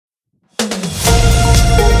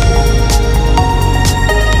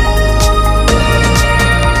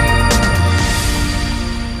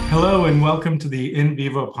welcome to the In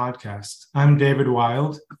Vivo podcast. I'm David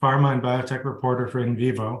Wild, pharma and biotech reporter for In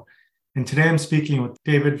Vivo, and today I'm speaking with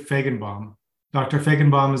David Feigenbaum. Dr.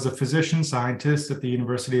 Feigenbaum is a physician scientist at the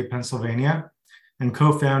University of Pennsylvania and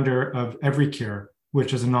co-founder of EveryCure,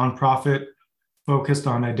 which is a nonprofit focused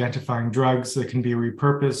on identifying drugs that can be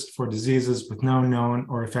repurposed for diseases with no known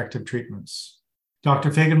or effective treatments.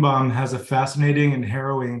 Dr. Feigenbaum has a fascinating and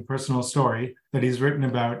harrowing personal story that he's written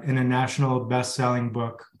about in a national best-selling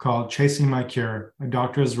book called Chasing My Cure, A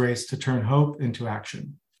Doctor's Race to Turn Hope into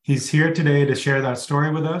Action. He's here today to share that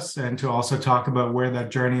story with us and to also talk about where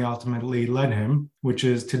that journey ultimately led him, which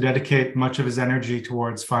is to dedicate much of his energy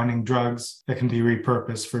towards finding drugs that can be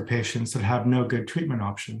repurposed for patients that have no good treatment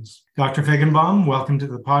options. Dr. Feigenbaum, welcome to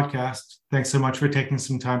the podcast. Thanks so much for taking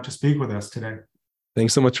some time to speak with us today.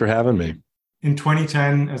 Thanks so much for having me. In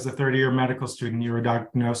 2010, as a third-year medical student, you were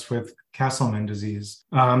diagnosed with Castleman disease.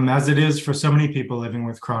 As it is for so many people living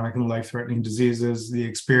with chronic and life-threatening diseases, the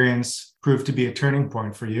experience proved to be a turning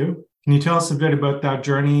point for you. Can you tell us a bit about that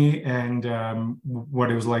journey and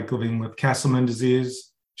what it was like living with Castleman disease?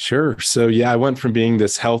 Sure. So I went from being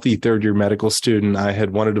this healthy third-year medical student. I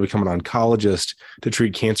had wanted to become an oncologist to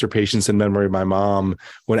treat cancer patients in memory of my mom,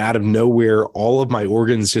 when out of nowhere, all of my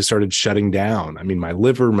organs just started shutting down. I mean, my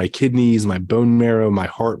liver, my kidneys, my bone marrow, my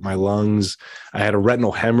heart, my lungs. I had a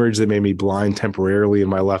retinal hemorrhage that made me blind temporarily in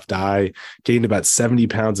my left eye, gained about 70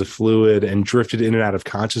 pounds of fluid, and drifted in and out of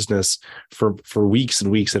consciousness for weeks and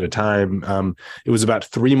weeks at a time. It was about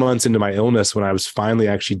 3 months into my illness when I was finally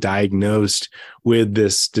actually diagnosed with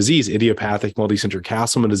this disease, idiopathic multicenter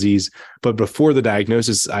Castleman disease. But before the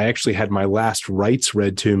diagnosis, I actually had my last rites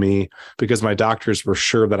read to me because my doctors were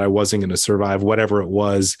sure that I wasn't going to survive whatever it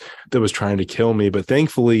was that was trying to kill me. But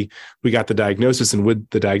thankfully, we got the diagnosis. And with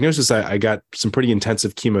the diagnosis, I got some pretty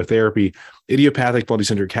intensive chemotherapy. Idiopathic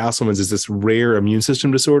multicenter Castleman's is this rare immune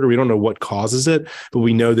system disorder. We don't know what causes it, but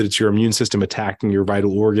we know that it's your immune system attacking your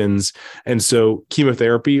vital organs. And so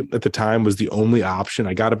chemotherapy at the time was the only option.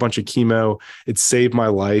 I got a bunch of chemo. It saved my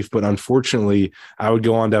life, but unfortunately, I would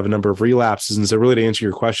go on to have a number of relapses. And so really to answer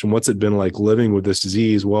your question, what's it been like living with this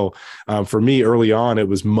disease? Well, for me early on, it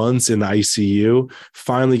was months in the ICU,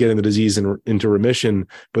 finally getting the disease into remission,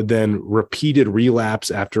 but then repeated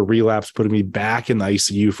relapse after relapse, putting me back in the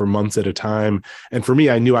ICU for months at a time. And for me,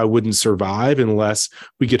 I knew I wouldn't survive unless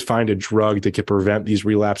we could find a drug that could prevent these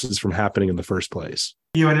relapses from happening in the first place.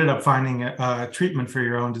 You ended up finding a treatment for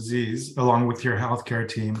your own disease along with your healthcare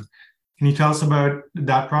team. Can you tell us about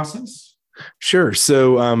that process? Sure.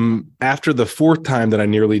 So after the fourth time that I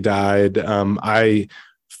nearly died, I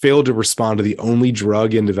failed to respond to the only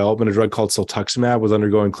drug in development. A drug called cetuximab was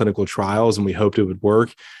undergoing clinical trials, and we hoped it would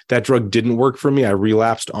work. That drug didn't work for me. I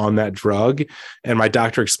relapsed on that drug, and my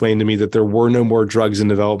doctor explained to me that there were no more drugs in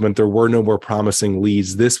development. There were no more promising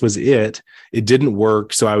leads. This was it. It didn't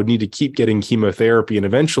work, so I would need to keep getting chemotherapy, and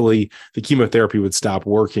eventually the chemotherapy would stop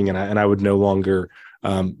working, and I would no longer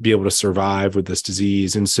be able to survive with this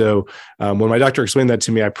disease. And so when my doctor explained that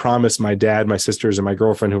to me, I promised my dad, my sisters, and my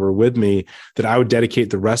girlfriend who were with me that I would dedicate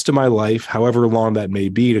the rest of my life, however long that may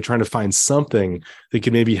be, to trying to find something that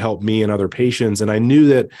could maybe help me and other patients. And I knew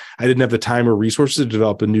that I didn't have the time or resources to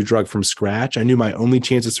develop a new drug from scratch. I knew my only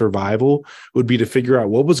chance of survival would be to figure out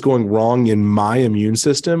what was going wrong in my immune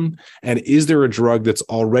system. And is there a drug that's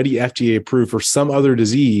already FDA approved for some other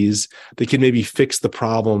disease that can maybe fix the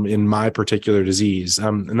problem in my particular disease?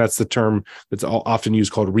 And that's the term that's often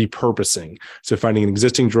used called repurposing. So finding an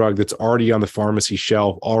existing drug that's already on the pharmacy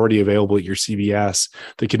shelf, already available at your CVS,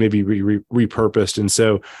 that can maybe be repurposed. And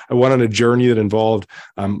so I went on a journey that involved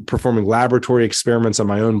performing laboratory experiments on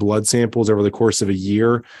my own blood samples over the course of a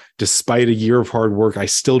year. Despite a year of hard work, I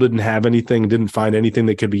still didn't have anything, didn't find anything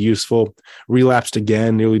that could be useful. Relapsed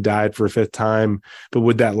again, nearly died for a fifth time. But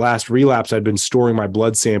with that last relapse, I'd been storing my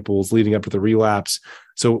blood samples leading up to the relapse.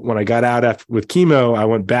 So when I got out with chemo, I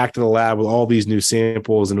went back to the lab with all these new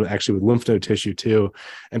samples and actually with lymph node tissue too,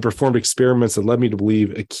 and performed experiments that led me to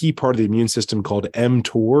believe a key part of the immune system called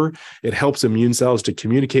mTOR, it helps immune cells to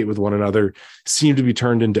communicate with one another, seemed to be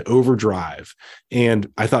turned into overdrive.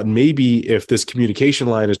 And I thought maybe if this communication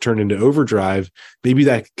line is turned into overdrive, maybe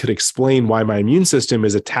that could explain why my immune system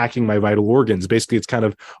is attacking my vital organs. Basically, it's kind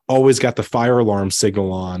of always got the fire alarm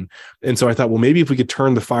signal on. And so I thought, well, maybe if we could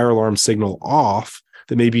turn the fire alarm signal off,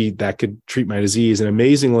 that maybe that could treat my disease. And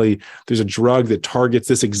amazingly, there's a drug that targets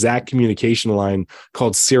this exact communication line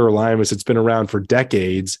called sirolimus. It's been around for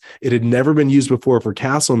decades. It had never been used before for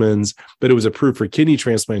Castleman's, but it was approved for kidney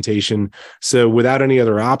transplantation. So without any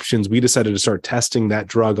other options, we decided to start testing that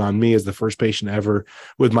drug on me as the first patient ever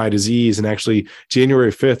with my disease. And actually,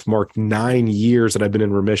 January 5th marked 9 years that I've been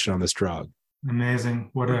in remission on this drug.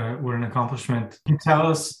 Amazing. What an accomplishment. Can you tell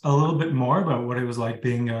us a little bit more about what it was like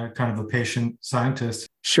being a kind of a patient scientist?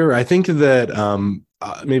 Sure. I think that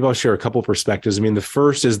maybe I'll share a couple perspectives. I mean, the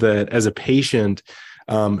first is that as a patient,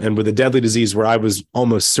 and with a deadly disease where I was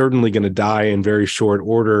almost certainly going to die in very short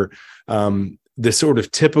order, the sort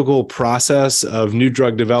of typical process of new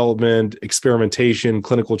drug development, experimentation,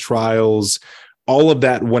 clinical trials, all of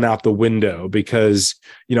that went out the window because,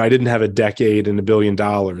 I didn't have a decade and $1 billion,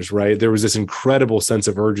 right? There was this incredible sense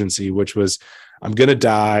of urgency, which was, I'm going to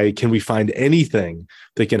die. Can we find anything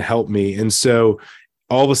that can help me? And so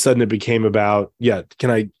all of a sudden it became about, can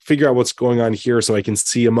I figure out what's going on here so I can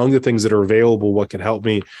see among the things that are available, what can help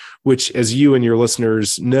me, which, as you and your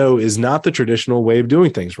listeners know, is not the traditional way of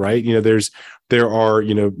doing things, right? There are,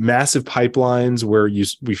 massive pipelines where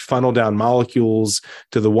we funnel down molecules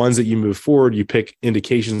to the ones that you move forward. You pick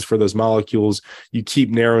indications for those molecules. You keep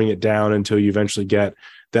narrowing it down until you eventually get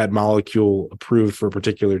that molecule approved for a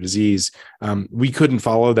particular disease. We couldn't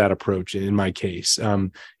follow that approach in my case.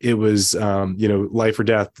 It was, life or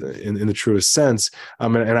death in the truest sense.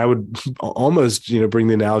 And I would almost, bring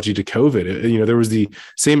the analogy to COVID. There was the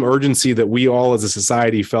same urgency that we all as a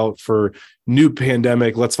society felt for new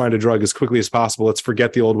pandemic. Let's find a drug as quickly as possible. Let's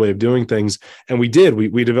forget the old way of doing things. And we did.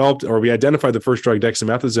 We developed, or we identified the first drug,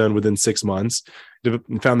 dexamethasone, within 6 months,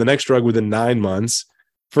 found the next drug within 9 months,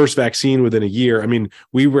 first vaccine within a year. I mean,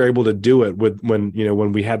 we were able to do it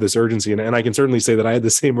when we had this urgency. And I can certainly say that I had the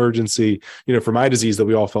same urgency, for my disease that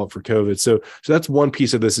we all felt for COVID. So that's one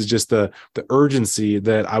piece of this, is just the urgency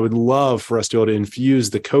that I would love for us to be able to infuse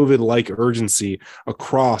the COVID-like urgency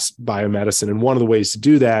across biomedicine. And one of the ways to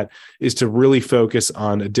do that is to really focus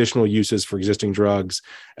on additional uses for existing drugs.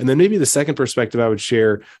 And then maybe the second perspective I would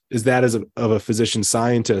share is that of a physician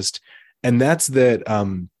scientist. And that's that,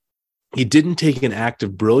 he didn't take an act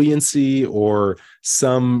of brilliancy or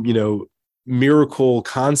some, miracle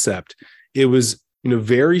concept. It was,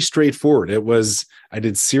 very straightforward. It was, I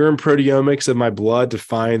did serum proteomics of my blood to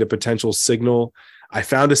find a potential signal. I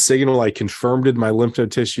found a signal. I confirmed it in my lymph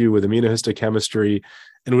node tissue with immunohistochemistry.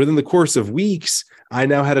 And within the course of weeks, I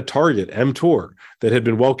now had a target, mTOR, that had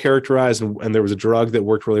been well characterized, and there was a drug that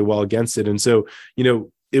worked really well against it. And so,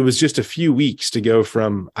 it was just a few weeks to go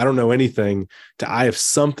from, I don't know anything, to I have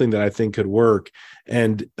something that I think could work.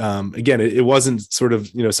 And again, it wasn't sort of,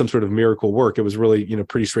 some sort of miracle work. It was really,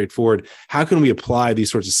 pretty straightforward. How can we apply these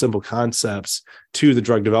sorts of simple concepts to the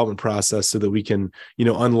drug development process so that we can,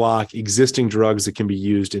 unlock existing drugs that can be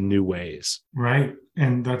used in new ways? Right.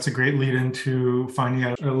 And that's a great lead into finding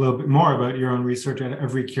out a little bit more about your own research at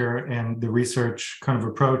Every Cure and the research kind of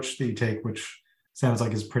approach that you take, which sounds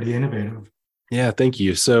like is pretty innovative. Yeah, thank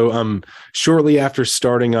you. So shortly after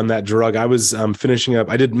starting on that drug, I was finishing up,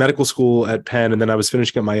 I did medical school at Penn, and then I was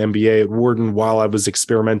finishing up my MBA at Wharton while I was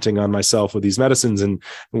experimenting on myself with these medicines and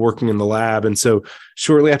working in the lab. And so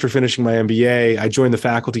shortly after finishing my MBA, I joined the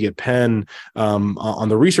faculty at Penn on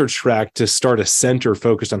the research track to start a center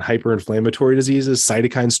focused on hyperinflammatory diseases,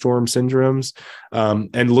 cytokine storm syndromes,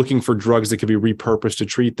 and looking for drugs that could be repurposed to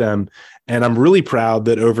treat them. And I'm really proud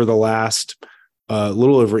that over the last a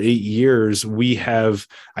little over 8 years, we have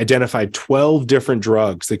identified 12 different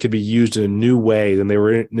drugs that could be used in a new way than they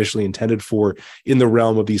were initially intended for in the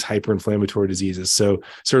realm of these hyperinflammatory diseases. So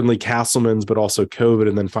certainly Castleman's, but also COVID,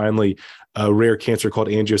 and then finally a rare cancer called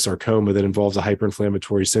angiosarcoma that involves a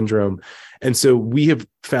hyperinflammatory syndrome. And so we have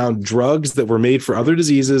found drugs that were made for other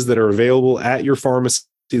diseases that are available at your pharmacy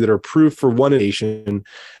that are approved for one indication.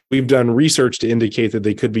 We've done research to indicate that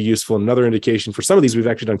they could be useful in another indication. For some of these, we've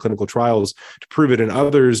actually done clinical trials to prove it. In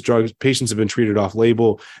others, patients have been treated off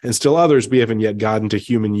label, and still others, we haven't yet gotten to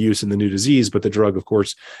human use in the new disease, but the drug, of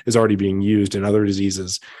course, is already being used in other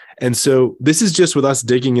diseases. And so this is just with us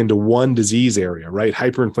digging into one disease area, right?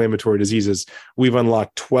 Hyperinflammatory diseases. We've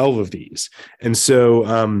unlocked 12 of these. And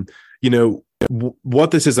so,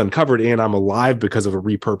 what this has uncovered, and I'm alive because of a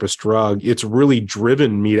repurposed drug, it's really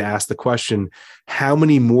driven me to ask the question, how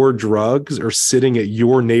many more drugs are sitting at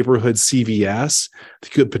your neighborhood CVS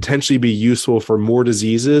that could potentially be useful for more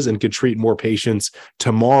diseases and could treat more patients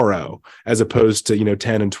tomorrow, as opposed to,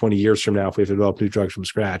 10 and 20 years from now, if we have to develop new drugs from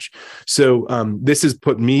scratch. So this has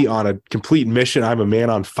put me on a complete mission. I'm a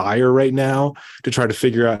man on fire right now to try to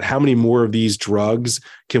figure out how many more of these drugs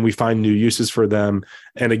can we find new uses for them.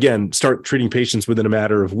 And again, start treating patients within a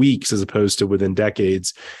matter of weeks as opposed to within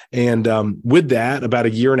decades. And with that, about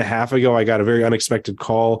a year and a half ago, I got a very unexpected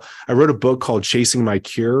call. I wrote a book called Chasing My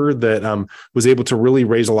Cure that was able to really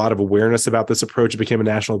raise a lot of awareness about this approach. It became a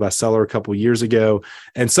national bestseller a couple of years ago,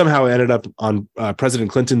 and somehow ended up on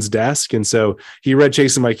President Clinton's desk. And so he read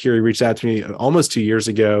Chasing My Cure. He reached out to me almost 2 years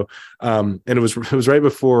ago, and it was right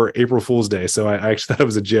before April Fool's Day. So I actually thought it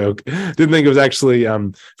was a joke. Didn't think it was actually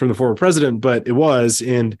from the former president, but it was.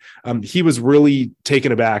 And he was really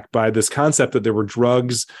taken aback by this concept that there were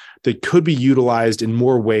drugs that could be utilized in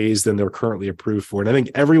more ways than they're currently approved for. And I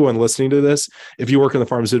think everyone listening to this, if you work in the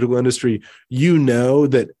pharmaceutical industry, you know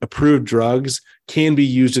that approved drugs can be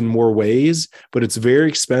used in more ways, but it's very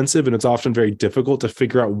expensive and it's often very difficult to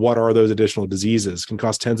figure out what are those additional diseases. It can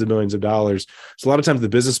cost tens of millions of dollars. So a lot of times the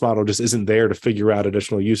business model just isn't there to figure out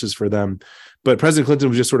additional uses for them. But President Clinton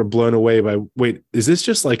was just sort of blown away by, wait, is this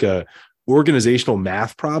just like a organizational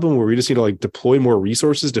math problem where we just need to like deploy more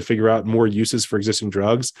resources to figure out more uses for existing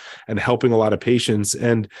drugs and helping a lot of patients?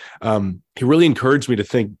 And he really encouraged me to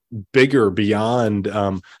think bigger beyond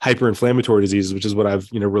hyperinflammatory diseases, which is what I've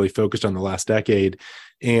really focused on the last decade.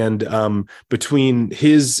 And between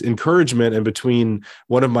his encouragement and between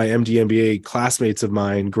one of my MD MBA classmates of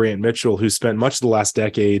mine, Grant Mitchell, who spent much of the last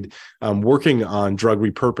decade working on drug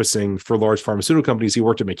repurposing for large pharmaceutical companies, he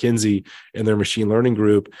worked at McKinsey in their machine learning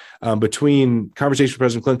group. Between conversations with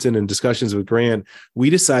President Clinton and discussions with Grant, we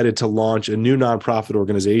decided to launch a new nonprofit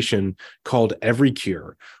organization called Every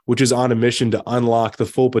Cure, which is on a mission to unlock the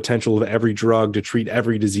full potential of every drug to treat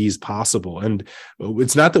every disease possible. And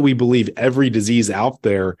it's not that we believe every disease out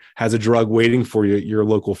there has a drug waiting for you at your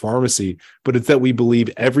local pharmacy, but it's that we believe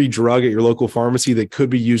every drug at your local pharmacy that could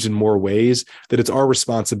be used in more ways, that it's our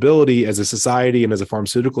responsibility as a society and as a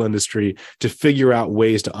pharmaceutical industry to figure out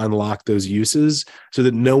ways to unlock those uses so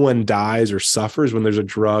that no one dies or suffers when there's a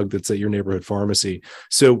drug that's at your neighborhood pharmacy.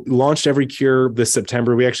 So launched Every Cure this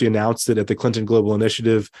September. We actually announced it at the Clinton Global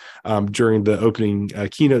Initiative during the opening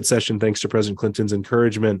keynote session, thanks to President Clinton's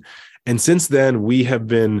encouragement. And since then, we have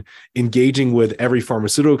been engaging with every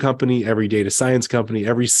pharmaceutical company, every data science company,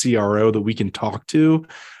 every CRO that we can talk to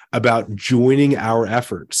about joining our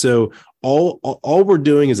effort. So all we're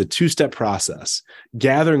doing is a two-step process,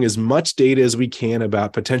 gathering as much data as we can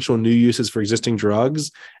about potential new uses for existing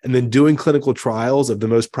drugs, and then doing clinical trials of the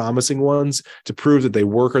most promising ones to prove that they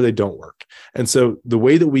work or they don't work. And so the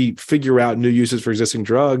way that we figure out new uses for existing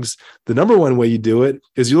drugs, the number one way you do it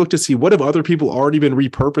is you look to see what have other people already been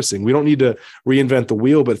repurposing. We don't need to reinvent the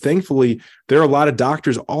wheel, but thankfully, there are a lot of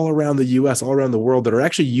doctors all around the US, all around the world that are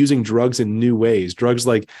actually using drugs in new ways. Drugs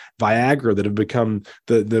like Viagra that have become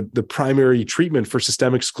the primary treatment for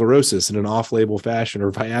systemic sclerosis in an off-label fashion,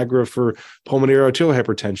 or Viagra for pulmonary arterial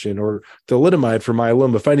hypertension, or thalidomide for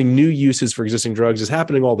myeloma. Finding new uses for existing drugs is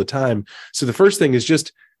happening all the time. So the first thing is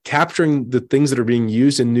just capturing the things that are being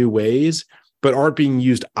used in new ways, but aren't being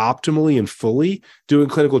used optimally and fully, doing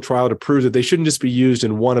clinical trial to prove that they shouldn't just be used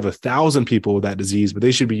in one of 1,000 people with that disease, but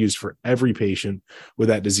they should be used for every patient with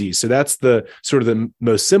that disease. So that's the sort of the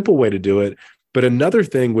most simple way to do it. But another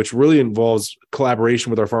thing which really involves collaboration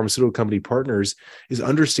with our pharmaceutical company partners is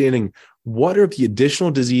understanding what are the additional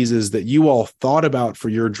diseases that you all thought about for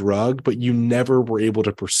your drug, but you never were able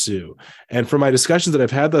to pursue. And from my discussions that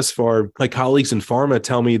I've had thus far, my colleagues in pharma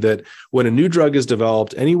tell me that when a new drug is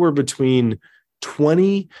developed, anywhere between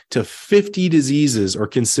 20 to 50 diseases are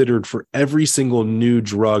considered for every single new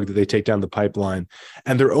drug that they take down the pipeline.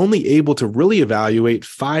 And they're only able to really evaluate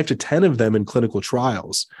 5 to 10 of them in clinical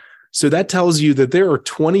trials. So that tells you that there are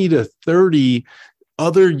 20 to 30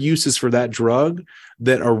 other uses for that drug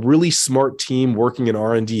that a really smart team working in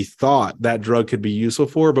R&D thought that drug could be useful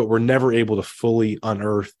for, but were never able to fully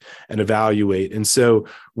unearth and evaluate. And so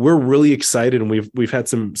we're really excited, and we've had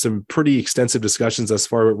some pretty extensive discussions thus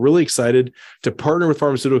far, but really excited to partner with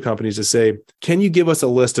pharmaceutical companies to say, can you give us a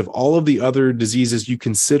list of all of the other diseases you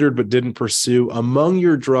considered but didn't pursue among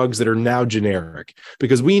your drugs that are now generic?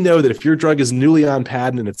 Because we know that if your drug is newly on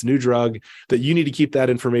patent and it's a new drug, that you need to keep that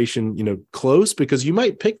information, close, because you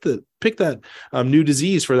might pick that new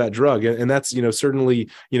disease for that drug. And that's, certainly,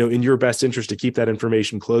 in your best interest to keep that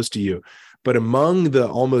information close to you. But among the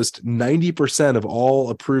almost 90% of all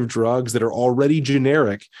approved drugs that are already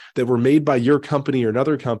generic that were made by your company or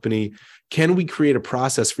another company, can we create a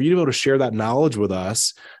process for you to be able to share that knowledge with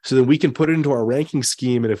us so that we can put it into our ranking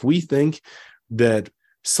scheme? And if we think that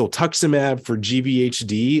Siltuximab for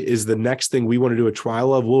GVHD is the next thing we want to do a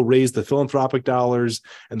trial of, we'll raise the philanthropic dollars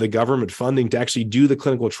and the government funding to actually do the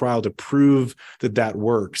clinical trial to prove that that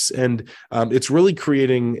works. And it's really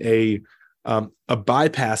creating a a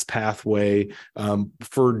bypass pathway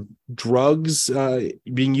for drugs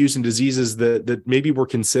being used in diseases that maybe were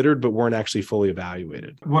considered but weren't actually fully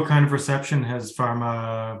evaluated. What kind of reception has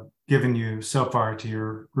pharma given you so far to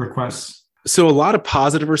your requests? So a lot of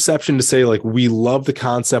positive reception to say, like, we love the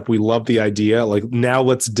concept, we love the idea. Like, now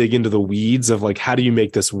let's dig into the weeds of, like, how do you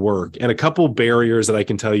make this work? And a couple barriers that I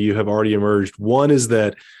can tell you have already emerged. One is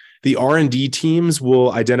that the R&D teams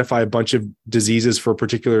will identify a bunch of diseases for a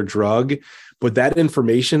particular drug, but that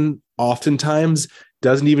information oftentimes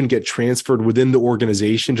doesn't even get transferred within the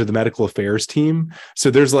organization to the medical affairs team. So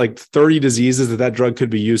there's like 30 diseases that drug could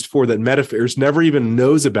be used for that Med Affairs never even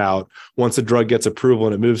knows about once a drug gets approval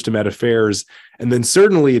and it moves to Med Affairs. And then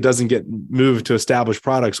certainly it doesn't get moved to established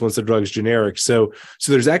products once the drug's generic. So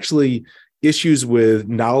there's actually issues with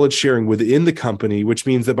knowledge sharing within the company, which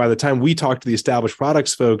means that by the time we talk to the established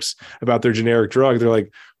products folks about their generic drug, they're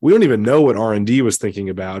like, we don't even know what R&D was thinking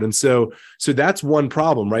about. And so that's one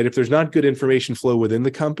problem, right? If there's not good information flow within the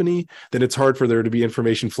company, then it's hard for there to be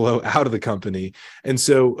information flow out of the company. And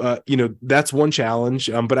so, that's one challenge.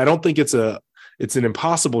 But I don't think it's an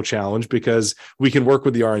impossible challenge, because we can work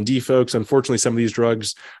with the R&D folks. Unfortunately, some of these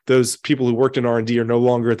drugs, those people who worked in R&D are no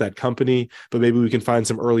longer at that company, but maybe we can find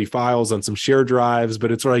some early files on some share drives.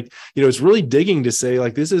 But it's like, it's really digging to say,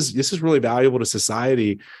 like, this is really valuable to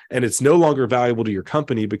society, and it's no longer valuable to your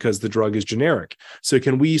company because the drug is generic. So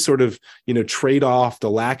can we sort of, trade off the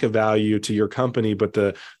lack of value to your company, but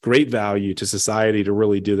the great value to society to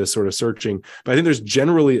really do this sort of searching? But I think there's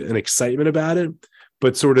generally an excitement about it.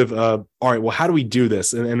 But sort of, all right, well, how do we do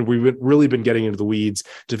this? And we've really been getting into the weeds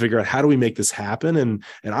to figure out, how do we make this happen? And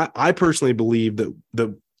I personally believe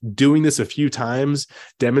that doing this a few times,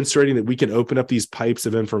 demonstrating that we can open up these pipes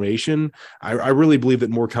of information, I really believe that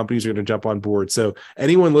more companies are going to jump on board. So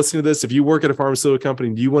anyone listening to this, if you work at a pharmaceutical company,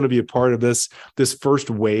 do you want to be a part of this first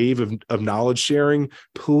wave of knowledge sharing,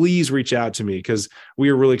 please reach out to me, because we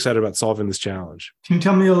are really excited about solving this challenge. Can you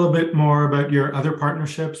tell me a little bit more about your other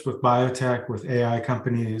partnerships with biotech, with AI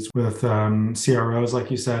companies, with CROs, like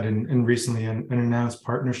you said, and recently an announced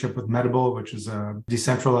partnership with Medable, which is a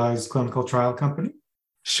decentralized clinical trial company?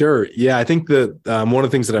 Sure. Yeah, I think that one of the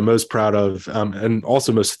things that I'm most proud of and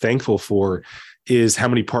also most thankful for is how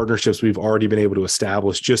many partnerships we've already been able to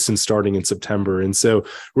establish just since starting in September. And so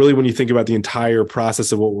really, when you think about the entire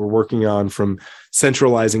process of what we're working on, from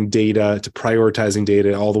centralizing data to prioritizing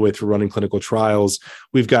data all the way through running clinical trials,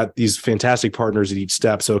 we've got these fantastic partners at each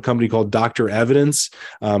step. So a company called Dr. Evidence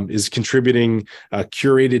is contributing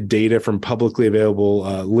curated data from publicly available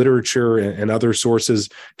literature and other sources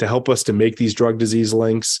to help us to make these drug disease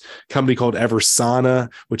links. A company called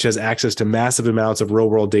Eversana, which has access to massive amounts of real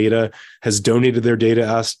world data, has donated their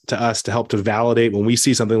data to us to help to validate when we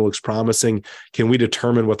see something that looks promising. Can we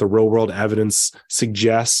determine what the real world evidence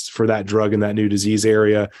suggests for that drug in that new disease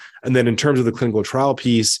area? And then in terms of the clinical trial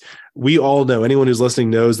piece, we all know, anyone who's listening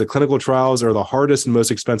knows that clinical trials are the hardest and most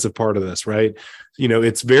expensive part of this, right?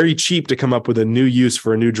 It's very cheap to come up with a new use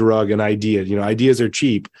for a new drug, an idea. Ideas are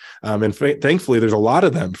cheap. And thankfully, there's a lot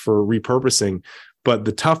of them for repurposing. But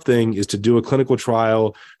the tough thing is to do a clinical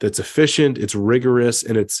trial that's efficient, it's rigorous,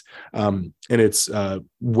 and it's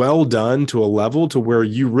well done to a level to where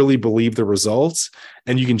you really believe the results,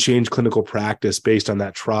 and you can change clinical practice based on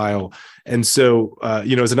that trial. And so,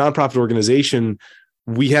 as a nonprofit organization,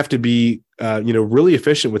 we have to be, really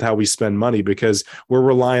efficient with how we spend money, because we're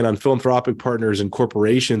relying on philanthropic partners and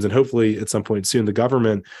corporations, and hopefully at some point soon the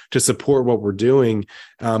government, to support what we're doing.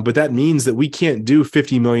 But that means that we can't do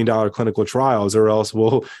 $50 million clinical trials, or else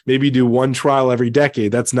we'll maybe do one trial every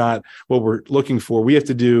decade. That's not what we're looking for. We have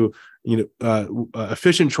to do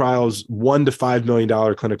efficient trials, $1 to $5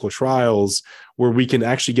 million clinical trials, where we can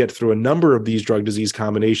actually get through a number of these drug disease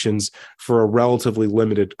combinations for a relatively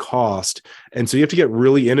limited cost. And so you have to get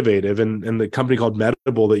really innovative. And the company called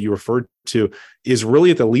Medable that you referred to is really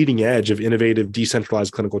at the leading edge of innovative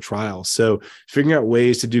decentralized clinical trials. So figuring out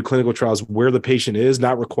ways to do clinical trials where the patient is,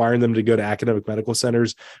 not requiring them to go to academic medical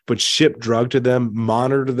centers, but ship drug to them,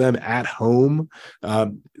 monitor them at home,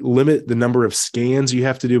 limit the number of scans you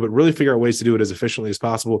have to do, but really figure out ways to do it as efficiently as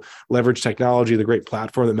possible, leverage technology, the great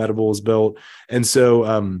platform that Medable has built. And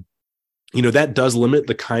so, that does limit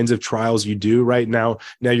the kinds of trials you do right now.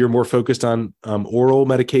 Now you're more focused on oral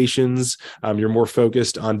medications. You're more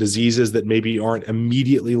focused on diseases that maybe aren't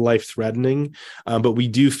immediately life-threatening. But we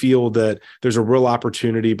do feel that there's a real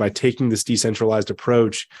opportunity by taking this decentralized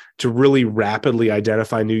approach to really rapidly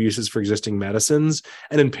identify new uses for existing medicines.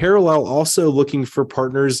 And in parallel, also looking for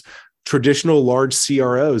partners traditional large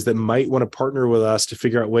CROs that might want to partner with us to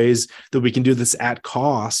figure out ways that we can do this at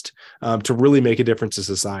cost to really make a difference to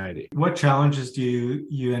society. What challenges do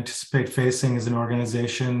you anticipate facing as an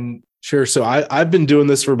organization? Sure. So I've been doing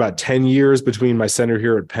this for about 10 years between my center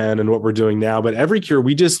here at Penn and what we're doing now. But Every Cure,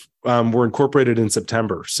 we just were incorporated in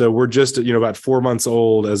September. So we're just, about 4 months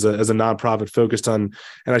old as a nonprofit focused on,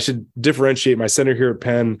 and I should differentiate, my center here at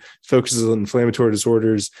Penn focuses on inflammatory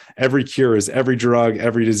disorders. Every Cure is every drug,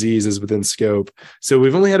 every disease is within scope. So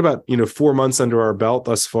we've only had about, 4 months under our belt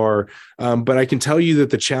thus far. But I can tell you that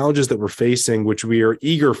the challenges that we're facing, which we are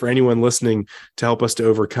eager for anyone listening to help us to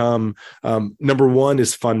overcome, number one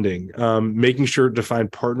is funding. Making sure to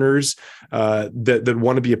find partners that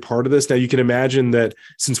want to be a part of this. Now, you can imagine that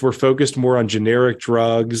since we're focused more on generic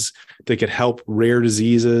drugs that could help rare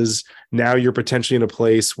diseases, now you're potentially in a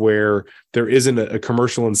place where there isn't a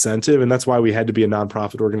commercial incentive. And that's why we had to be a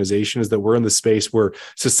nonprofit organization, is that we're in the space where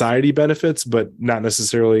society benefits, but not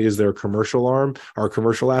necessarily is there a commercial arm or a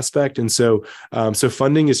commercial aspect. And so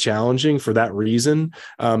funding is challenging for that reason.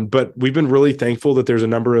 But we've been really thankful that there's a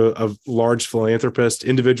number of large philanthropists,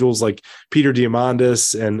 individuals like Peter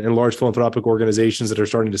Diamandis and large philanthropic organizations that are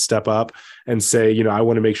starting to step up and say, I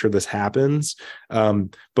want to make sure this happens.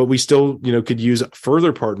 But we still, could use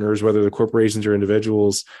further partners, whether they're corporations or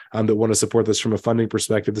individuals that want to support this from a funding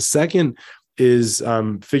perspective. The second is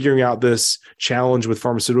figuring out this challenge with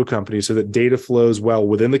pharmaceutical companies so that data flows well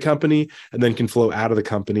within the company and then can flow out of the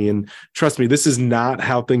company. And trust me, this is not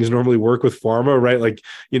how things normally work with pharma, right? Like,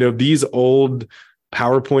 these old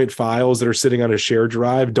PowerPoint files that are sitting on a shared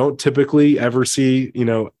drive don't typically ever see,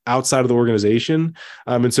 outside of the organization.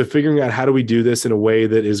 And so figuring out how do we do this in a way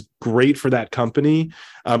that is great for that company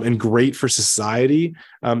and great for society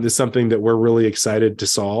is something that we're really excited to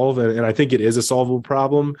solve. And I think it is a solvable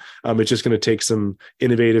problem. It's just going to take some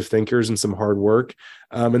innovative thinkers and some hard work.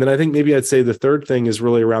 And then I think maybe I'd say the third thing is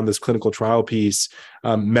really around this clinical trial piece.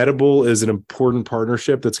 Medable is an important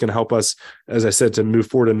partnership that's going to help us, as I said, to move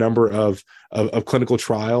forward a number of clinical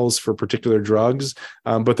trials for particular drugs.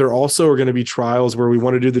 But there also are going to be trials where we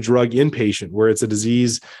want to do the drug inpatient, where it's a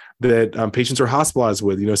disease that patients are hospitalized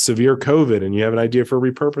with, severe COVID, and you have an idea for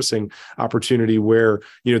a repurposing opportunity where,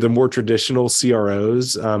 the more traditional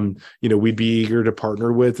CROs, we'd be eager to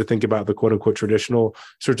partner with to think about the quote unquote traditional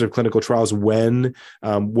sorts of clinical trials when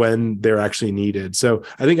they're actually needed. So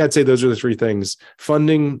I think I'd say those are the three things: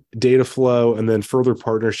 funding, data flow, and then further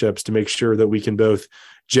partnerships to make sure that we can both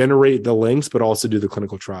generate the links, but also do the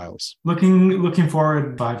clinical trials. Looking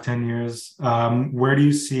forward 5-10 years, where do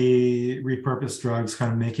you see repurposed drugs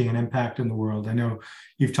kind of making an impact in the world? I know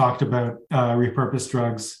you've talked about repurposed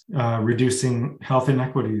drugs reducing health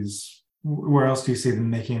inequities. Where else do you see them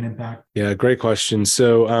making an impact? Yeah, great question.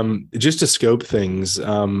 So just to scope things,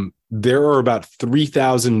 there are about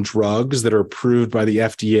 3,000 drugs that are approved by the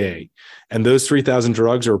FDA. And those 3,000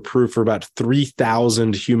 drugs are approved for about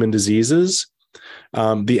 3,000 human diseases.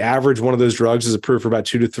 The average one of those drugs is approved for about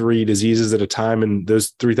 2 to 3 diseases at a time. And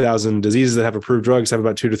those 3,000 diseases that have approved drugs have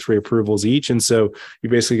about 2 to 3 approvals each. And so you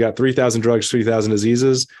basically got 3,000 drugs, 3,000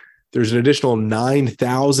 diseases. There's an additional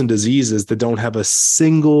 9,000 diseases that don't have a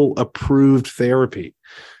single approved therapy.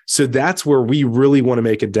 So that's where we really want to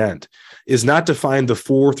make a dent, is not to find the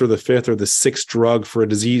 4th or the 5th or the 6th drug for a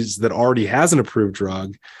disease that already has an approved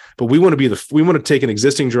drug, but we want to take an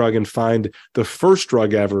existing drug and find the first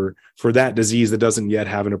drug ever for that disease that doesn't yet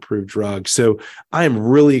have an approved drug. So I am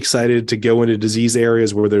really excited to go into disease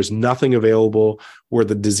areas where there's nothing available, where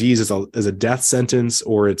the disease is a death sentence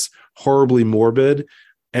or it's horribly morbid,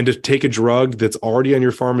 and to take a drug that's already on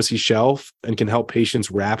your pharmacy shelf and can help patients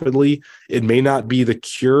rapidly. It may not be the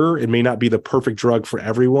cure, it may not be the perfect drug for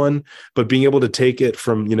everyone, but being able to take it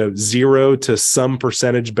from 0 to some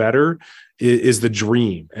percentage better is the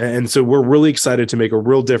dream. And so we're really excited to make a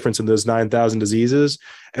real difference in those 9,000 diseases.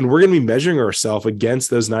 And we're going to be measuring ourselves against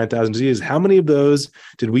those 9,000 diseases. How many of those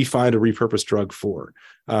did we find a repurposed drug for?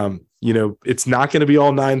 It's not going to be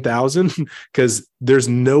all 9,000 because there's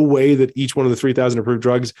no way that each one of the 3,000 approved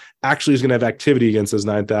drugs actually is going to have activity against those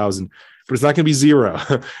 9,000. But it's not going to be 0.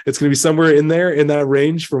 It's going to be somewhere in there in that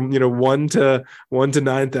range from 1 to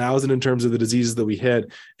 9,000 in terms of the diseases that we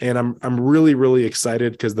hit. And I'm really, really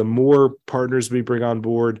excited because the more partners we bring on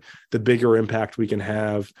board, the bigger impact we can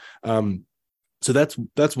have. So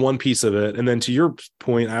that's one piece of it. And then to your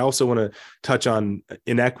point, I also want to touch on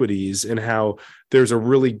inequities and how there's a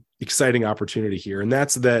really exciting opportunity here. And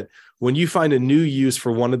that's that when you find a new use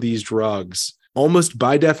for one of these drugs, almost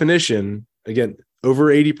by definition, again, over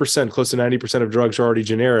 80%, close to 90% of drugs are already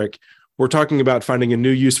generic. We're talking about finding a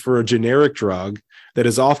new use for a generic drug that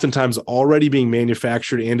is oftentimes already being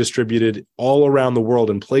manufactured and distributed all around the world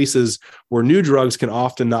in places where new drugs can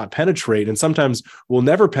often not penetrate and sometimes will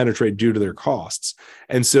never penetrate due to their costs.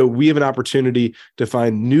 And so we have an opportunity to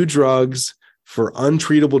find new drugs for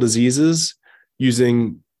untreatable diseases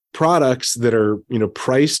using products that are,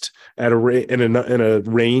 priced at in a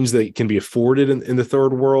range that can be afforded in the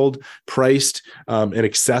third world, priced and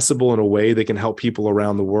accessible in a way that can help people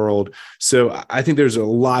around the world. So I think there's a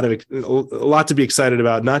lot to be excited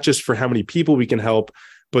about, not just for how many people we can help,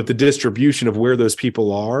 but the distribution of where those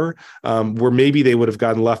people are, where maybe they would have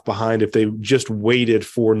gotten left behind if they just waited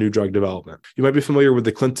for new drug development. You might be familiar with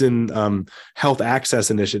the Clinton Health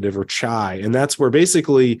Access Initiative, or CHI, and that's where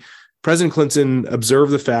basically President Clinton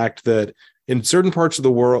observed the fact that in certain parts of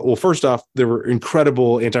the world, well, first off, there were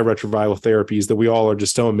incredible antiretroviral therapies that we all are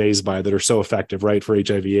just so amazed by that are so effective, right, for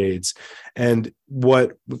HIV/AIDS. And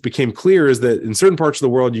what became clear is that in certain parts of the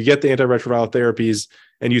world, you get the antiretroviral therapies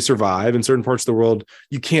and you survive. In certain parts of the world,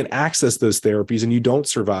 you can't access those therapies and you don't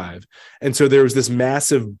survive. And so there was this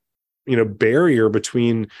massive barrier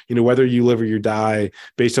between, whether you live or you die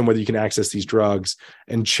based on whether you can access these drugs.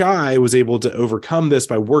 And CHI was able to overcome this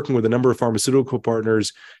by working with a number of pharmaceutical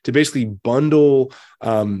partners to basically bundle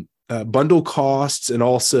costs and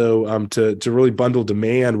also to really bundle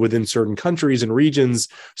demand within certain countries and regions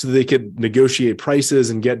so that they could negotiate prices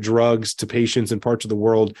and get drugs to patients in parts of the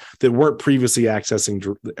world that weren't previously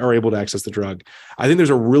able to access the drug. I think there's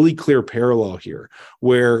a really clear parallel here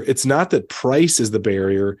where it's not that price is the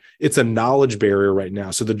barrier, it's a knowledge barrier right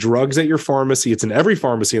now. So the drugs at your pharmacy, it's in every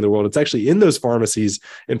pharmacy in the world. It's actually in those pharmacies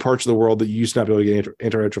in parts of the world that you used to not be able to get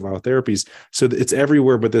antiretroviral therapies. So it's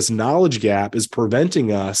everywhere, but this knowledge gap is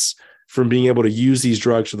preventing us from being able to use these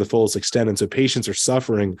drugs to the fullest extent. And so patients are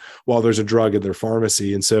suffering while there's a drug in their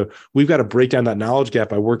pharmacy. And so we've got to break down that knowledge gap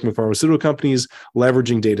by working with pharmaceutical companies,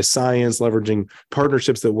 leveraging data science, leveraging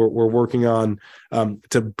partnerships that we're working on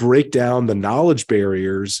to break down the knowledge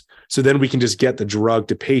barriers. So then we can just get the drug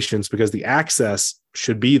to patients because the access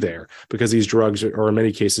should be there because these drugs are in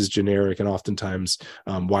many cases generic and oftentimes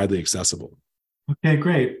widely accessible. Okay,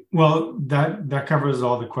 great. Well, that covers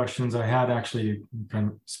all the questions I had. Actually, you kind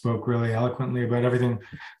of spoke really eloquently about everything.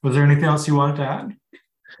 Was there anything else you wanted to add?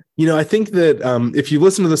 I think that if you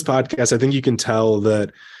listen to this podcast, I think you can tell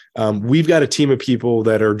that we've got a team of people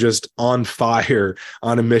that are just on fire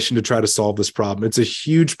on a mission to try to solve this problem. It's a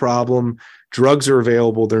huge problem. Drugs are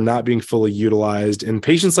available. They're not being fully utilized. And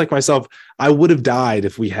patients like myself, I would have died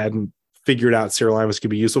if we hadn't figured out sirolimus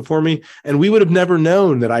could be useful for me. And we would have never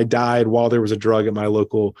known that I died while there was a drug at my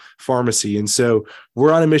local pharmacy. And so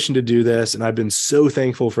we're on a mission to do this. And I've been so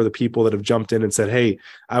thankful for the people that have jumped in and said, hey,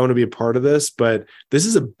 I want to be a part of this. But this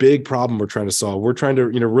is a big problem we're trying to solve. We're trying to,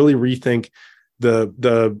 really rethink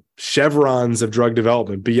the chevrons of drug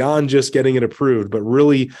development beyond just getting it approved, but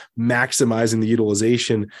really maximizing the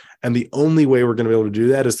utilization. And the only way we're going to be able to do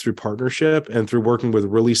that is through partnership and through working with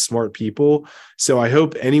really smart people. So I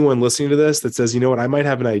hope anyone listening to this that says, you know what, I might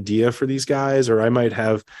have an idea for these guys, or I might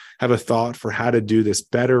have a thought for how to do this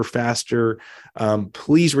better, faster,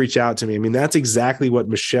 please reach out to me. I mean, that's exactly what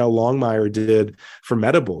Michelle Longmire did for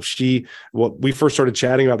Medable. We first started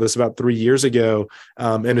chatting about this about 3 years ago.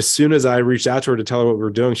 And as soon as I reached out to her to tell her what we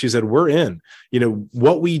were doing, she said, we're in.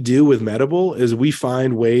 What we do with Medable is we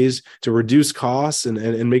find ways to reduce costs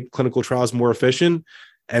and make clinical trials more efficient.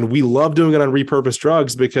 And we love doing it on repurposed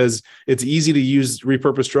drugs because it's easy to use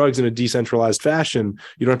repurposed drugs in a decentralized fashion.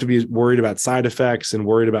 You don't have to be worried about side effects and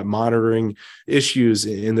worried about monitoring issues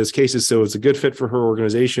in those cases. So it's a good fit for her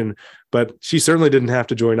organization, but she certainly didn't have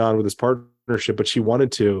to join on with this partnership, but she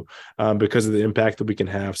wanted to because of the impact that we can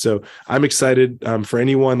have. So I'm excited for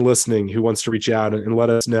anyone listening who wants to reach out and let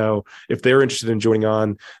us know if they're interested in joining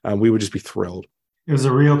on. We would just be thrilled. It was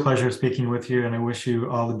a real pleasure speaking with you, and I wish you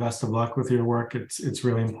all the best of luck with your work. It's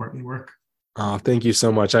really important work. Oh, thank you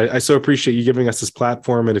so much. I so appreciate you giving us this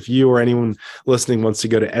platform. And if you or anyone listening wants to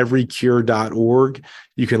go to everycure.org,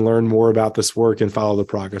 you can learn more about this work and follow the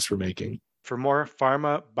progress we're making. For more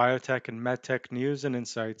pharma, biotech, and medtech news and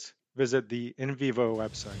insights, visit the InVivo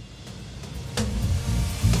website.